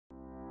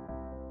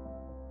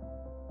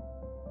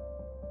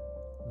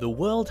The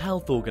World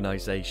Health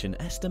Organization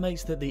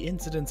estimates that the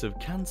incidence of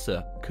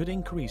cancer could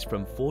increase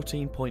from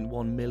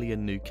 14.1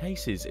 million new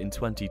cases in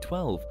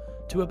 2012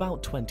 to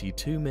about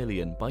 22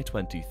 million by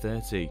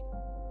 2030.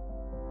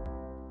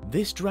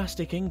 This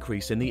drastic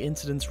increase in the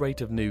incidence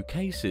rate of new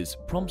cases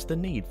prompts the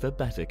need for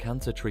better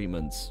cancer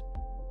treatments.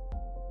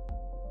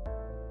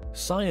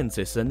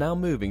 Scientists are now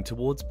moving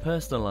towards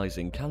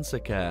personalizing cancer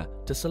care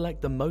to select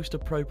the most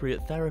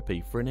appropriate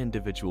therapy for an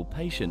individual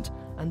patient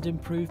and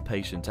improve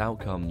patient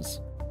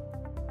outcomes.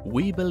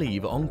 We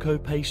believe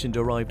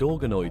Onco-Patient-Derived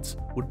Organoids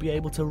would be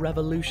able to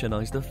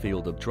revolutionize the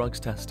field of drugs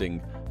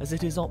testing, as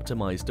it is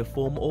optimized to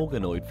form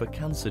organoid for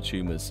cancer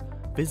tumors,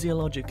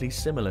 physiologically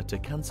similar to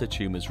cancer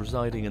tumors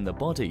residing in the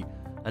body,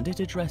 and it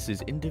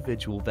addresses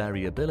individual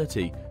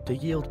variability to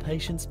yield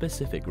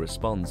patient-specific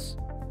response.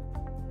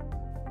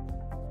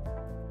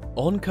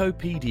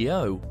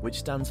 OncoPDO, which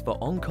stands for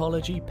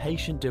Oncology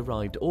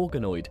Patient-Derived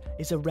Organoid,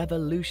 is a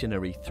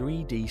revolutionary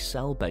 3D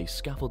cell-based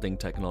scaffolding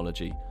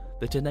technology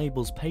that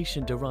enables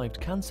patient-derived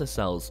cancer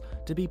cells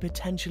to be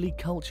potentially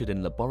cultured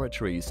in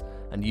laboratories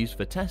and used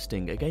for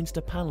testing against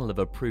a panel of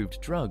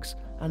approved drugs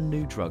and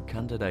new drug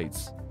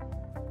candidates.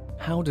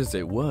 How does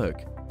it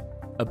work?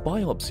 A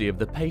biopsy of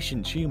the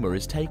patient tumor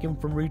is taken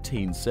from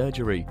routine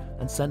surgery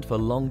and sent for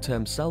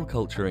long-term cell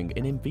culturing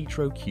in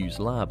Invitrocue's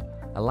lab,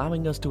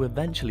 allowing us to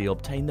eventually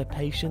obtain the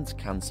patient's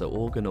cancer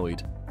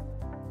organoid.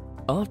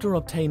 After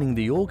obtaining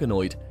the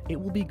organoid,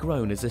 it will be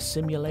grown as a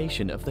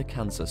simulation of the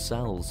cancer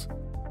cells.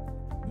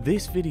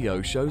 This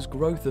video shows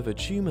growth of a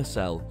tumor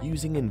cell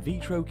using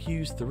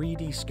Invitrocue's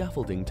 3D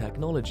scaffolding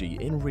technology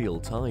in real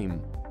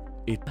time.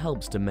 It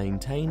helps to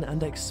maintain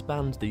and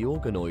expand the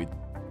organoid.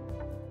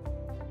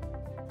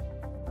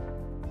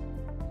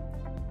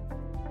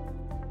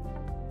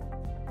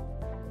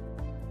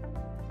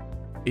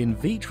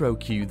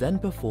 Invitrocue then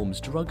performs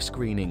drug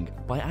screening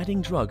by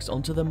adding drugs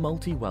onto the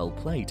multi-well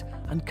plate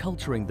and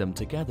culturing them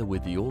together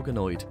with the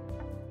organoid.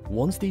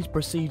 Once these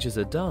procedures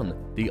are done,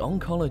 the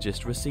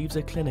oncologist receives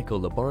a clinical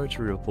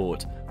laboratory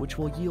report which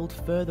will yield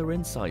further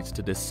insights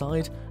to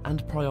decide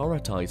and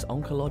prioritize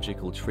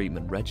oncological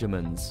treatment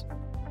regimens.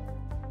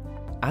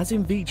 As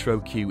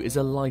Invitrocue is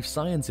a life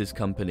sciences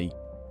company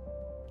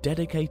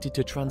dedicated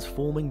to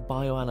transforming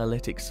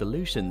bioanalytic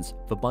solutions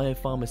for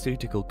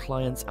biopharmaceutical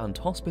clients and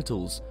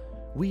hospitals,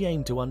 we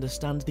aim to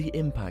understand the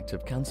impact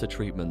of cancer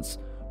treatments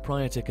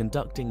prior to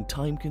conducting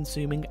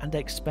time-consuming and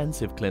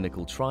expensive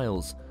clinical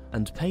trials,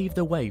 and pave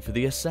the way for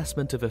the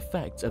assessment of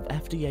effects of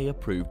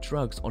FDA-approved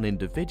drugs on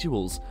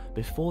individuals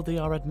before they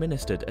are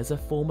administered as a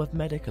form of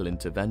medical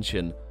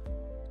intervention.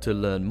 To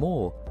learn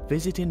more,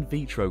 visit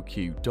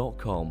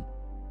Invitrocue.com.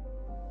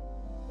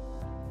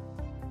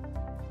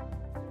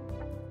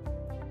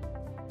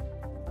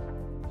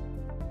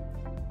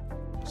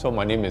 So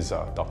my name is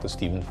Dr.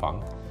 Stephen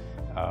Fung.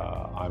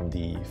 I'm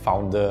the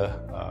founder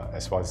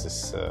as well as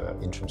this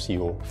interim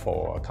CEO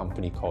for a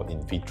company called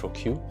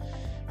Invitrocue.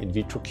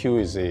 Invitrocue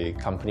is a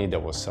company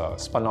that was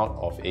spun out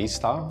of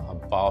A-Star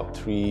about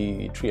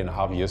three and a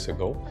half years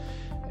ago,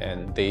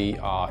 and they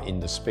are in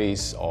the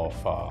space of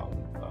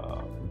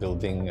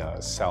building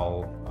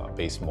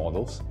cell-based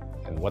models.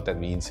 And what that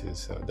means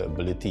is the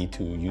ability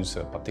to use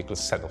a particular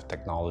set of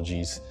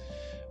technologies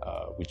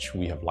which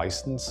we have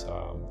licensed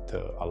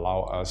to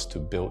allow us to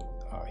build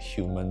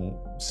human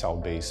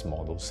cell-based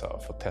models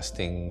for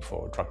testing,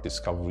 for drug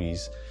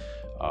discoveries,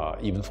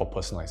 even for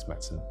personalized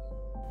medicine.